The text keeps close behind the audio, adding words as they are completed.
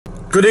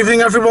Good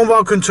evening everyone,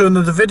 welcome to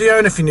another video,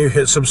 and if you're new,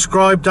 hit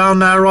subscribe down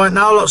there right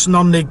now. Lots of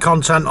non-league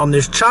content on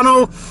this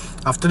channel.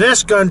 After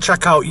this, go and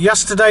check out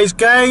yesterday's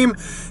game.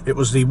 It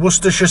was the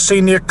Worcestershire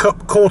Senior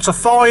Cup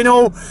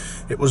quarter-final.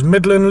 It was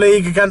Midland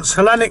League against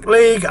Hellenic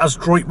League as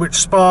Droitwich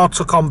Spa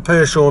took on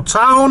Pershore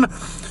Town.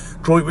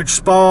 Droitwich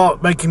Spa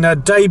making their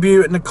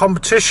debut in the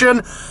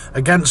competition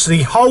against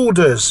the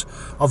holders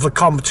of the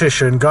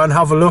competition. Go and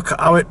have a look at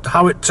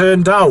how it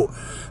turned out.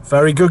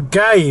 Very good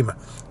game.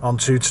 On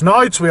to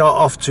tonight, we are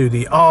off to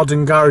the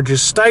Arden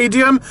Garages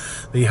Stadium,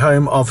 the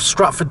home of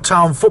Stratford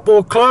Town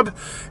Football Club.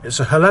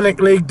 It's a Hellenic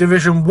League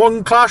Division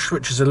 1 clash,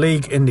 which is a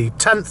league in the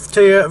 10th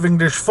tier of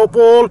English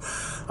football.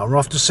 And we're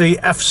off to see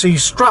FC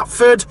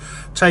Stratford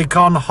take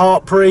on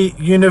Hartpury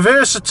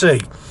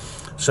University.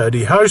 So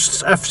the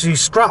hosts, FC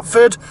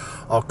Stratford,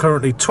 are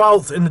currently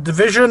 12th in the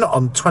division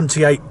on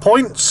 28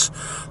 points.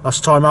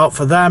 Last time out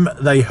for them,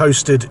 they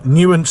hosted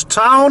Newent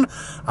Town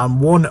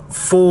and won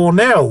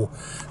 4-0.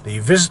 The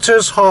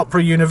visitors,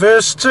 Hartpury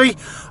University,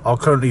 are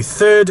currently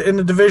 3rd in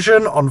the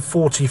division on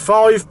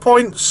 45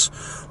 points.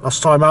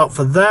 Last time out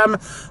for them,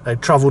 they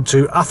travelled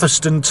to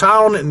Atherstone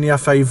Town in the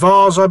FA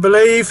Vars, I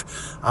believe,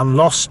 and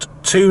lost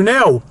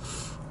 2-0.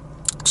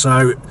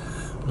 So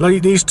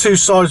these two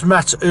sides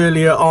met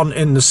earlier on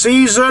in the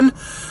season,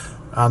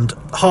 and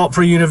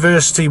Hartpury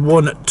University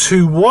won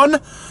 2-1.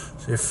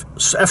 If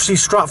FC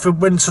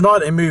Stratford win tonight,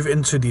 they move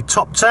into the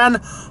top 10.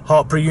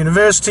 Hartpury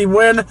University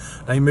win,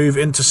 they move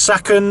into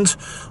 2nd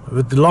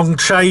with the long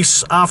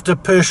chase after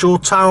Pershore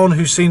Town,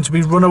 who seem to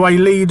be runaway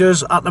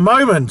leaders at the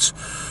moment.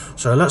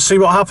 So let's see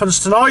what happens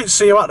tonight.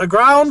 See you at the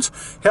ground.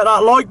 Hit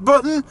that like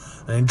button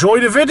and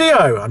enjoy the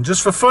video. And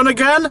just for fun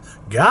again,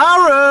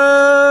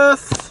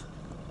 Gareth!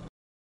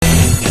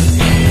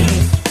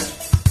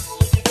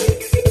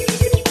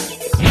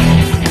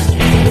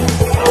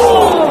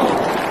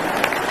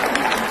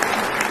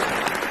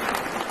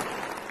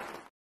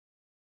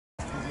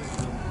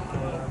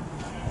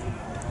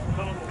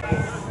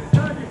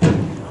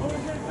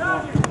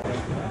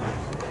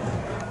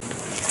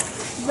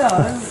 No.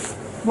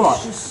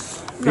 What?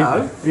 Just,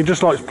 no. He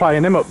just likes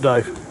playing him up,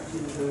 Dave.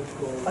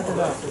 I don't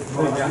know.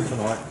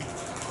 Tonight.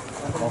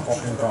 I'm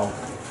fucking goal.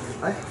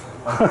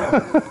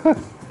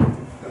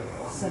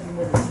 7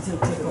 minutes until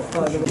kick-off.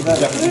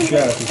 Definitely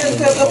share if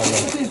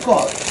Who's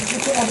got?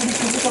 Look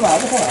at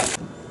that.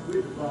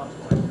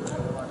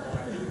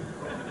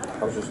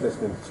 I was just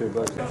listening to two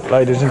blokes.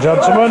 Ladies and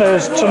gentlemen,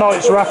 here's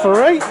tonight's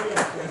referee.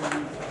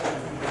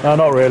 No,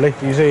 not really.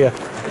 He's here.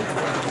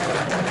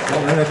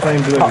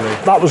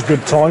 That was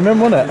good timing,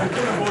 wasn't it?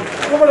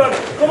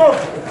 Come on!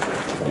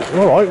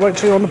 Alright, wait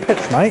till you're on the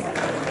pitch, mate.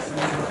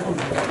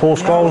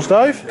 Horse goals,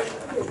 Dave.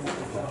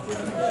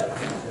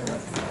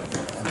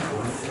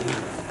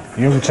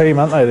 Young team,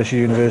 aren't they, this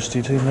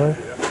university team, Dave?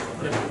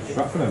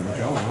 Stratford aren't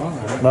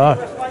they?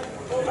 No.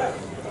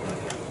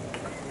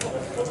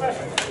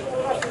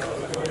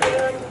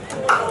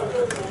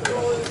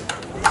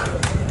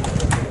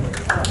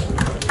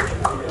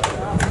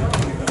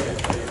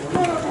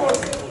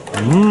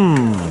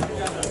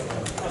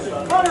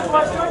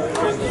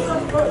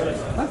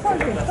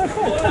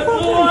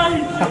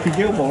 Happy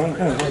Gilmore,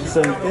 isn't it? It's,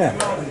 yeah.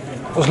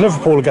 That's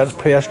Liverpool against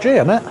PSG,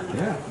 isn't it?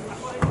 Yeah.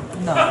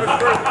 No.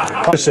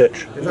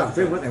 Pulisic. Is that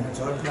great, wasn't it?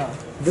 No.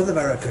 North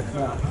American.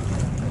 No.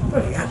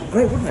 Well, yeah,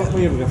 great, wasn't it?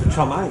 We're going to go for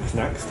Tom Hanks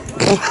next.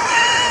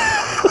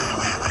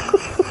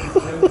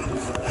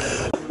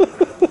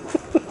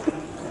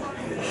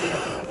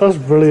 That's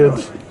brilliant.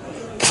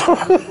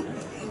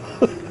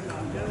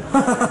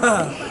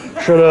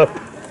 Shut up.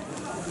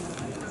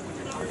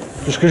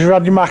 Just because you've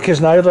had your Macca's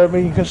now, don't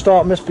mean you can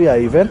start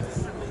misbehaving.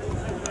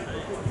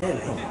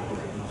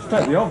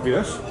 State the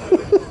obvious.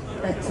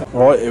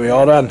 Right, here we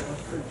are then.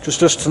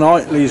 Just us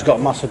tonight. Lee's got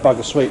a massive bag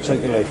of sweets,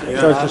 hasn't you, Lee?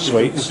 Yeah, Go for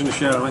sweets. going to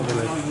share them, ain't you,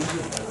 Lee?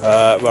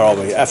 Where are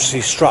we?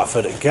 FC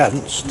Stratford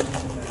against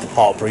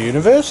Hartpury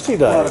University,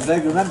 Dave. Oh,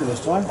 Dave, remember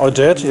this time? I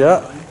did,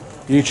 yeah.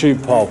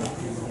 YouTube poll.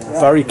 Yeah.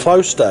 Very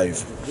close,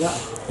 Dave. Yeah.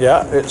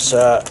 Yeah, it's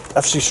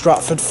FC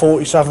Stratford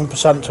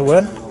 47% to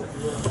win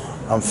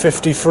and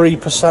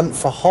 53%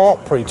 for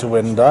Hartpury to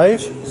win,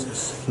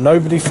 Dave.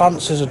 Nobody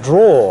fancies a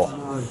draw.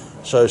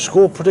 So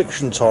score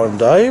prediction time,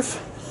 Dave.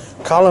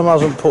 Callum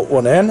hasn't put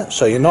one in,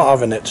 so you're not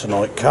having it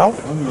tonight, Cal.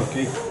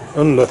 Unlucky.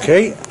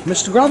 Unlucky.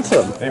 Mr.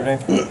 Grantham. Evening.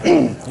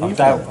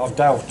 I've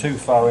delved too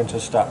far into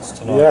stats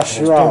tonight. Yes,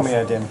 you it's have. done me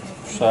head in.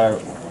 So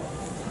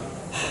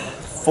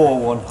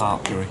 4-1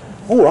 Hartpury.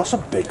 Oh, that's a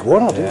big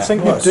one. I didn't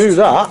think Yeah. you'd do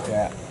that.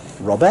 Yeah.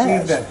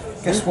 Robert.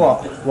 Guess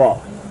what?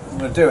 What? I'm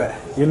going to do it.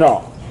 You're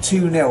not?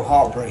 2-0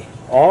 Hartpury.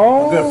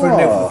 Oh. I'm going for a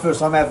nil for the first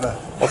time ever.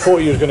 I thought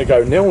you were going to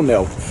go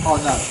 0-0. Oh,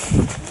 no.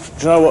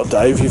 Do you know what,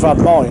 Dave? You've had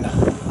mine.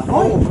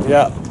 Oh,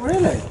 Yeah.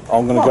 really?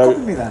 I'm going to Copy go.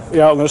 me then.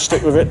 Yeah, I'm going to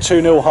stick with it.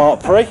 2-0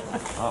 Hartpury.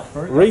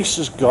 Hartpury. Reese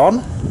has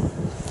gone.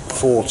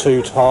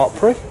 4-2 to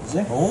Hartpury. Is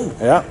it? Oh.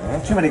 Yeah.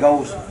 Too many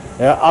goals.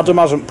 Yeah. Adam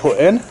hasn't put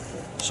in.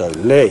 So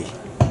Lee.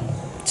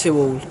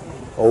 2-2.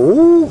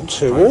 Oh,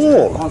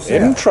 2-2. Can't see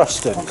it.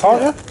 Interesting.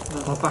 Can't you?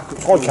 I'll back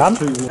up I can.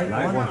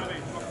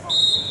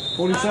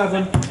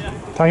 47.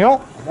 Hang on.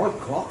 My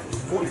clock is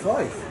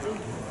 45.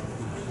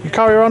 You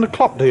carry around a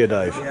clock, do you,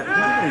 Dave? He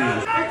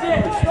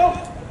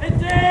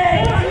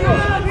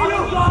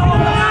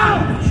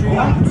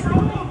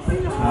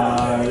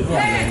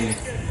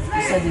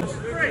said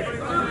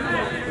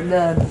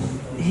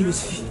he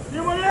was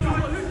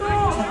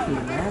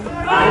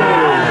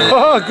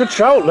Oh, good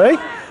shout, Lee.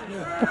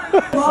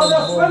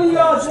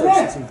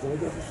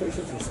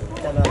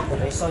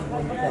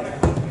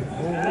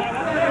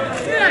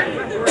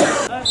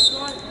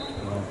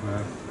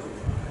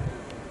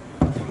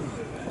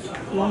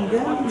 long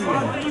game.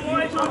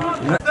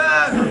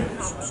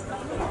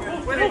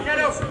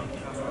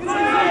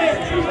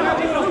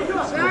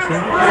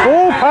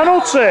 Oh,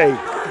 penalty.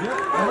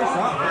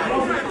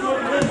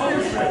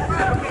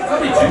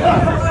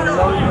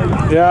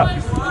 Yeah.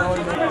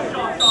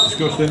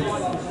 Disgusting.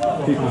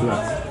 Keeper's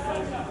left.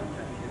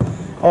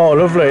 Oh,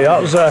 lovely.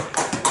 That was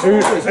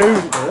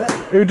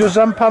who does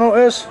them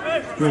penalties?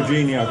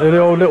 Jorginho. The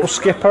old little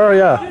skipper,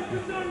 yeah.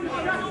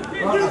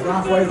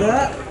 Halfway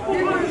there.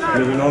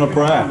 Living on a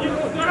prayer.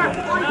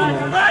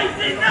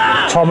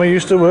 Tommy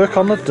used to work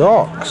on the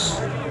docks.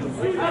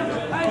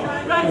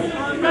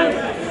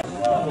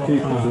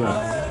 Keeper's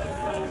left.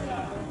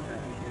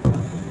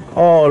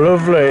 Oh,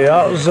 lovely.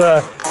 That was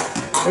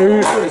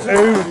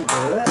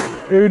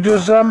who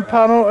does them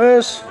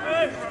penalties?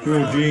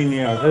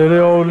 Jorginho. The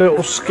old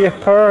little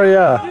skipper,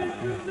 yeah.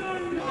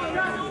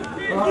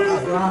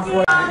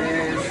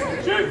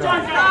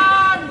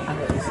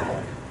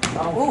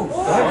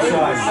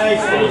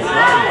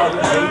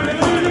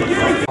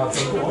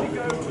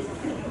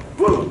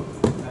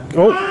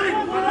 Oh.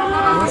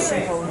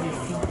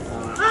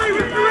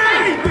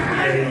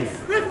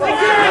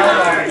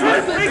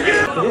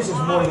 This is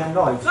morning and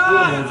night.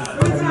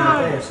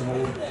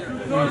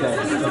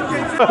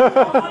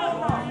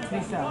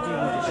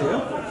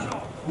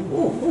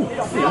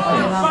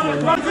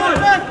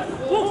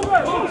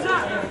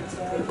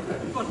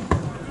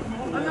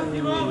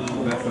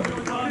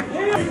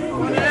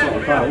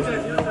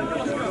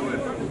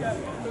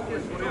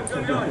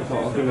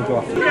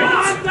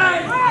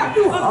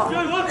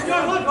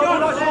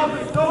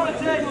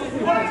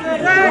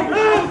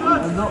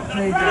 I'm not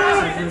played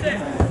that.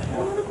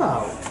 What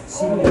about?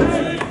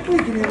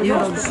 You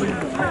don't see.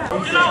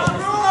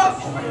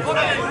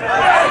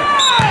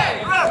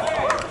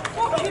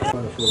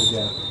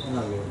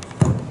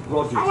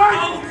 Rodgers. No.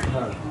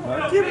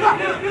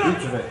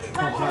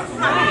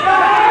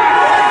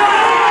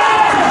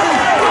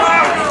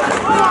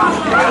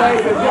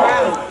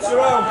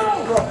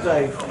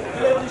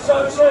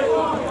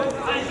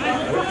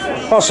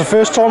 That's the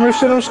first time we've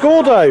seen him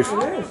score, Dave.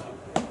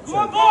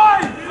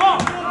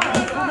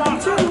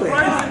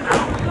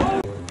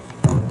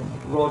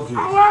 Rodgers.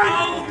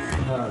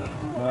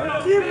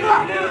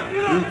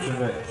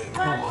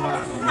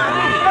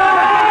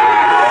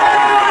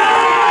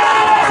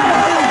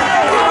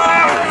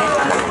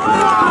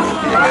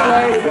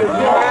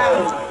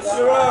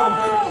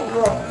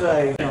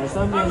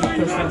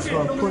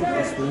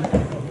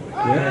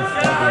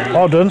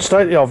 Oh, done.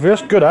 State the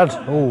obvious. Good head.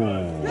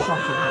 Ooh.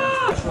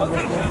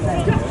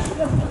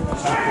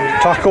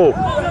 Tackle.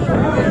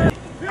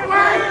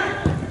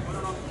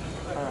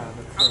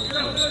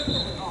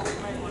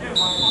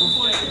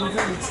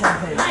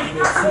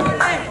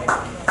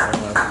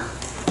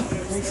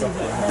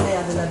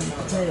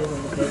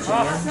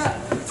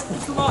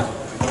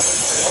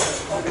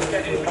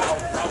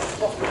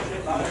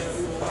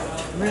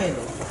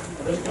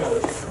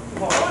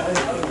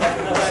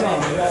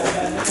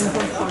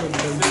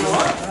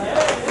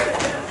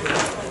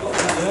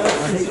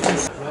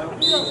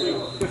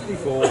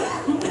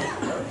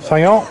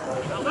 Hang on.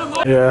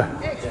 Yeah.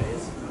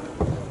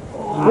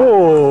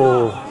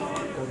 Whoa.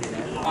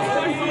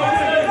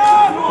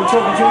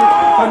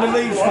 And the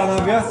Leeds fan,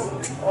 have you?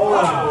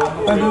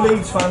 And the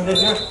Leeds fan, did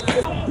you?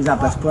 He's our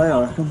best player, I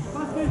reckon.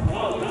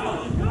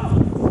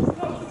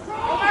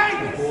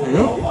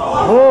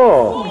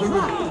 Oh.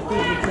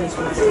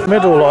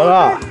 Middle like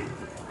that.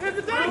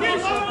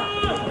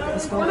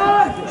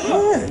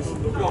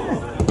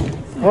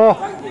 Oh.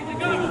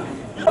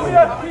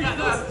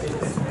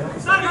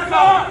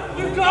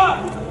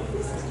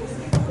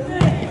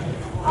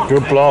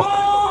 Good block.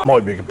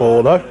 Might be a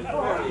ball though.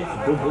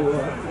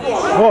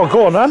 Oh,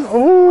 go on then.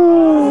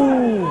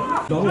 Ooh.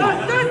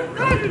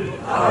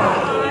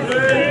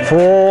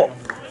 4.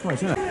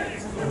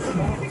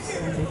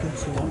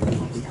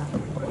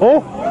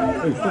 Oh.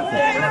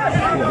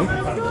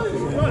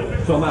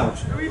 So I'm out.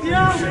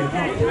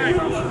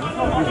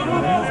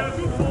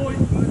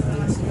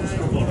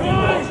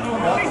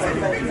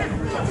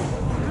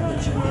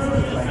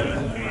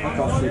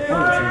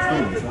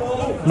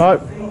 No,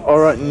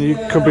 alright, you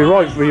could be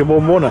right for your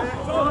 1-1er.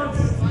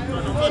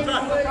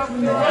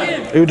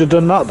 Who'd have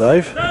done that,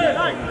 Dave?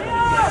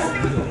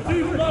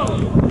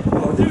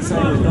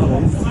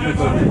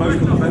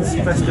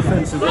 Best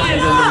defensive in the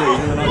league,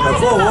 and then I go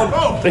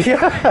 4-1.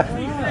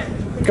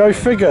 Yeah. Go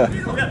figure.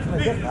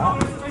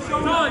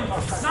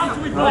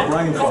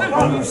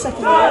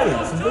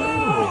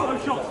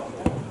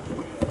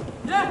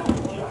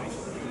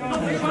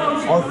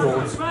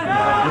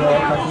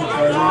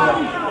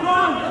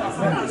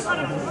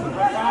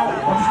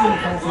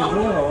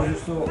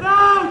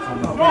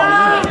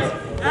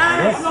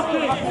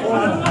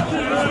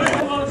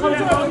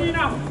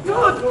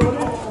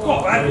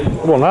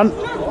 Go on then.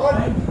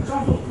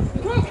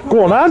 Go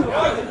on then.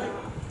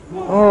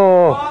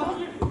 Oh.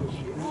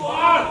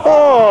 Oh.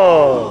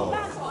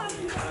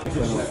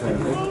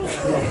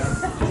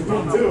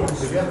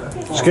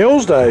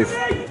 Skills, Dave.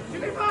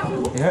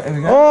 Yeah, here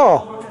we go. Oh.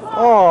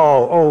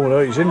 Oh. Oh no,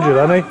 he's injured,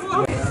 isn't he?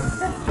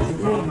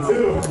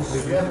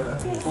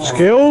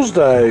 Skills,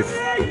 Dave.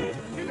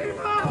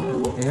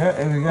 Yeah,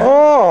 here we go.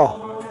 Oh.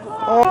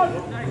 Oh.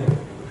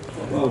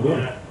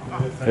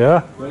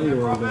 Yeah.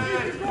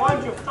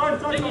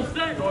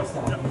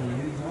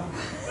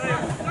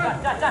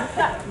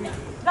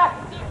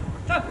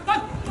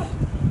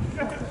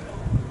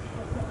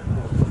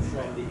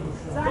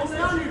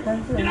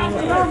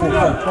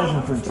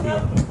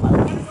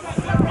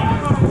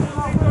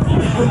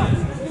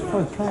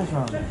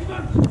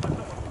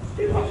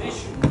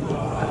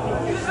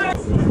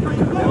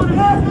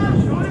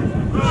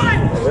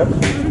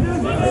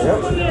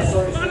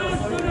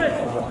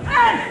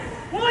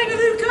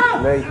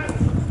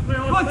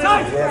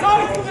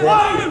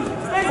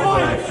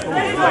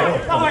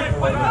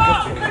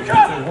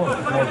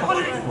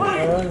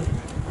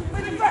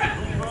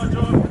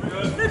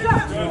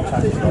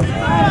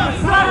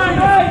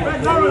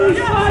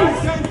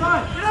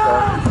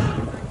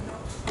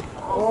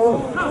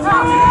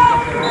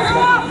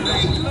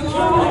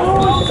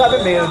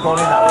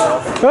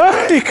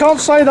 You can't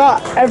say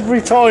that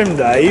every time,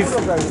 Dave.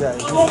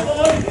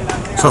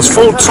 So it's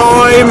full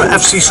time.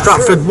 FC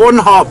Stratford 1,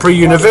 Hartpury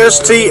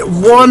University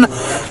 1.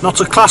 Not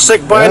a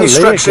classic by any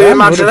stretch of the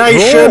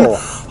imagination.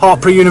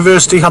 Hartpury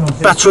University had the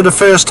better of the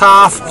first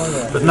half,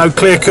 but no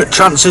clear-cut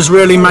chances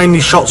really,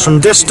 mainly shots from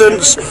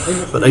distance.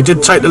 But they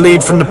did take the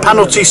lead from the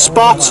penalty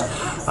spot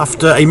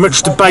after a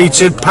much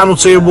debated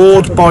penalty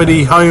award by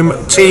the home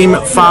team,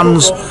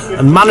 fans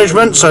and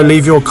management. So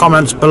leave your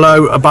comments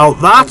below about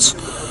that.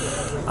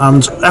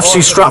 And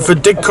FC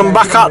Stratford did come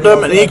back at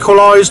them and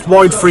equalised.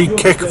 Wide free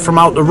kick from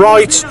out the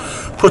right,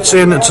 put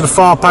in to the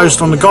far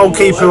post on the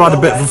goalkeeper, who had a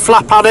bit of a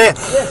flap at it,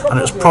 and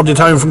it was prodded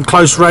home from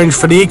close range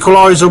for the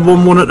equaliser.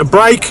 1-1 at the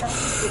break.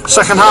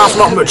 Second half,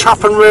 not much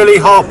happened really.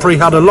 Hartpury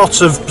had a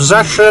lot of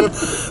possession,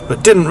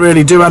 but didn't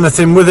really do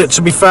anything with it,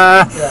 to be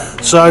fair.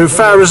 So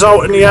fair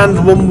result in the end.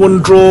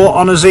 1-1 draw,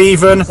 honours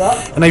even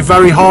in a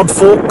very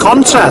hard-fought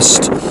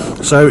contest.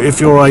 So if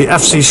you're a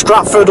FC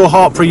Stratford or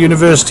Hartpury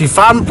University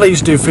fan,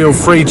 please do feel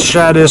free to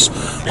share this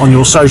on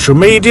your social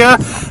media.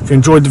 If you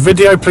enjoyed the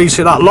video, please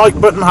hit that like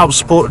button, help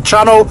support the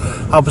channel,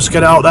 help us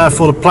get it out there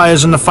for the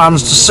players and the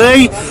fans to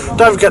see.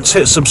 Don't forget to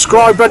hit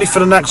subscribe. Ready for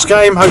the next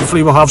game.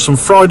 Hopefully we'll have some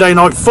Friday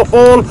night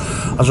football,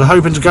 as we're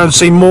hoping to go and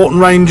see Morton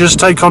Rangers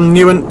take on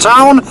Newent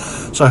Town.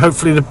 So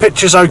hopefully the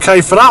pitch is okay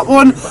for that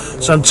one.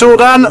 So until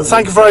then,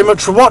 thank you very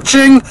much for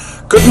watching.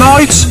 Good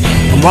night,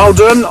 and well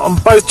done on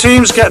both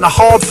teams getting a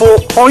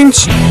hard-fought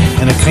point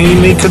in a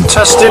keenly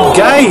contested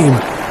game.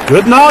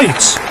 Good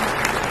night.